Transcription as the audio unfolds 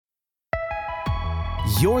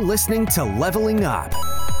You're listening to Leveling Up,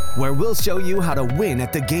 where we'll show you how to win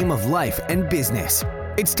at the game of life and business.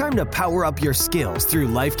 It's time to power up your skills through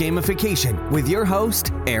life gamification with your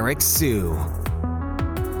host, Eric Siu.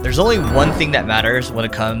 There's only one thing that matters when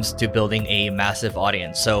it comes to building a massive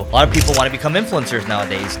audience. So a lot of people want to become influencers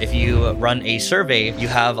nowadays. If you run a survey, you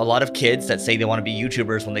have a lot of kids that say they want to be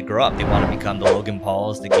YouTubers when they grow up. They want to become the Logan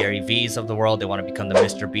Pauls, the Gary V's of the world. They want to become the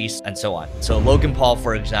Mr. Beast and so on. So Logan Paul,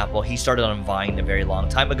 for example, he started on Vine a very long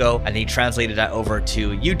time ago and he translated that over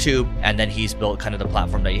to YouTube. And then he's built kind of the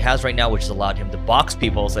platform that he has right now, which has allowed him to box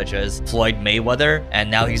people such as Floyd Mayweather. And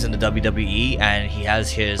now he's in the WWE and he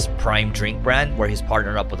has his Prime Drink brand where he's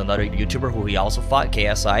partnered up with another YouTuber who he also fought,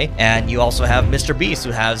 KSI. And you also have Mr. Beast,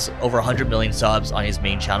 who has over 100 million subs on his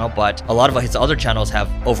main channel, but a lot of his other channels have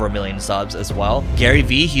over 1 million subs as well. Gary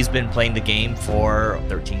V, he's been playing the game for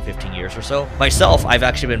 13, 15 years or so. Myself, I've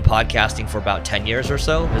actually been podcasting for about 10 years or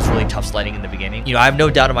so. It was really tough sledding in the beginning. You know, I have no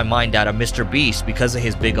doubt in my mind that a Mr. Beast, because of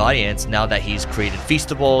his big audience, now that he's created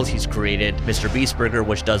Feastables, he's created Mr. Beast Burger,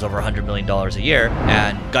 which does over $100 million a year,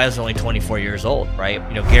 and guy's only 24 years old, right?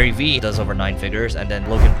 You know, Gary V does over 9 figures, and then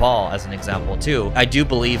Logan Paul as an example too. I do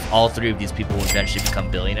believe all three of these people will eventually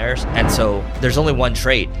become billionaires. And so there's only one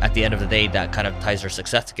trait at the end of the day that kind of ties their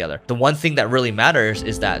success together. The one thing that really matters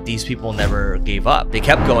is that these people never gave up. They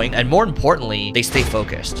kept going, and more importantly, they stayed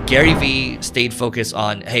focused. Gary V stayed focused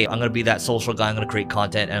on, hey, I'm going to be that social guy. I'm going to create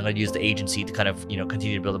content and I'm going to use the agency to kind of,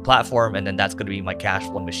 continue to build a platform. And then that's going to be my cash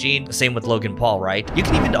flow machine. Same with Logan Paul, right? You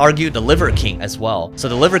can even argue the Liver King as well. So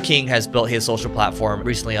the Liver King has built his social platform.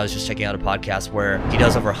 Recently, I was just checking out a podcast where he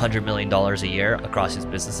does over $100 million a year across his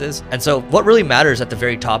businesses. And so what really matters at the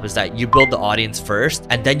very top is that you build the audience first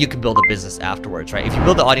and then you can build a business afterwards, right? If you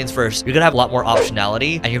build the audience first, you're gonna have a lot more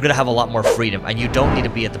optionality and you're gonna have a lot more freedom, and you don't need to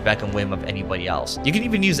be at the beck and whim of anybody else. You can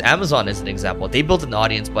even use Amazon as an example. They built an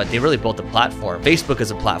audience, but they really built a platform. Facebook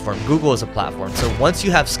is a platform, Google is a platform. So once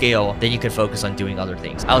you have scale, then you can focus on doing other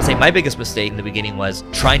things. I would say my biggest mistake in the beginning was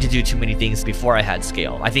trying to do too many things before I had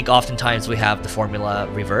scale. I think oftentimes we have the formula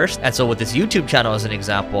reversed. And so with this YouTube channel as an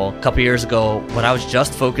example, a couple years ago, when I was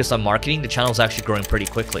just focused on marketing, the channel was actually growing pretty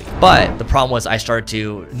quickly. But the problem was I started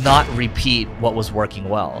to not repeat what was working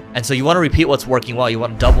well. And so you want to repeat what's working well. You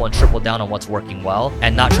want to double and triple down on what's working well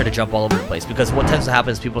and not try to jump all over the place, because what tends to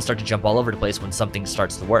happen is people start to jump all over the place when something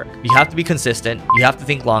starts to work. You have to be consistent. You have to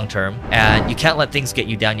think long term, and you can't let things get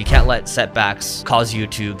you down. You can't let setbacks cause you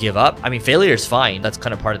to give up. I mean, failure is fine. That's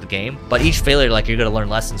kind of part of the game. But each failure, you're going to learn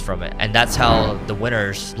lessons from it. And that's how the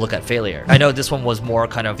winners look at failure. I know this one was more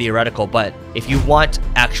kind of theoretical, but if you want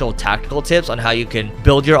actual tactical tips on how you can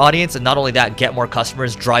build your audience and not only that, get more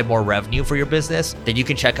customers, drive more revenue for your business, then you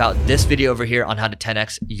can check out this video over here on how to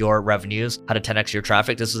 10x your revenues, how to 10x your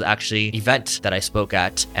traffic. This was actually an event that I spoke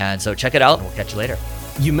at. And so check it out and we'll catch you later.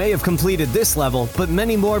 You may have completed this level, but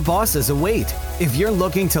many more bosses await. If you're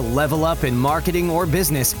looking to level up in marketing or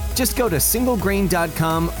business, just go to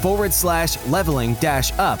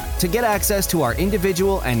singlegrain.com/leveling-up to get access to our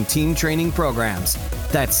individual and team training programs.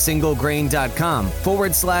 That's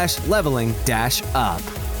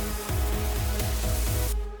singlegrain.com/leveling-up.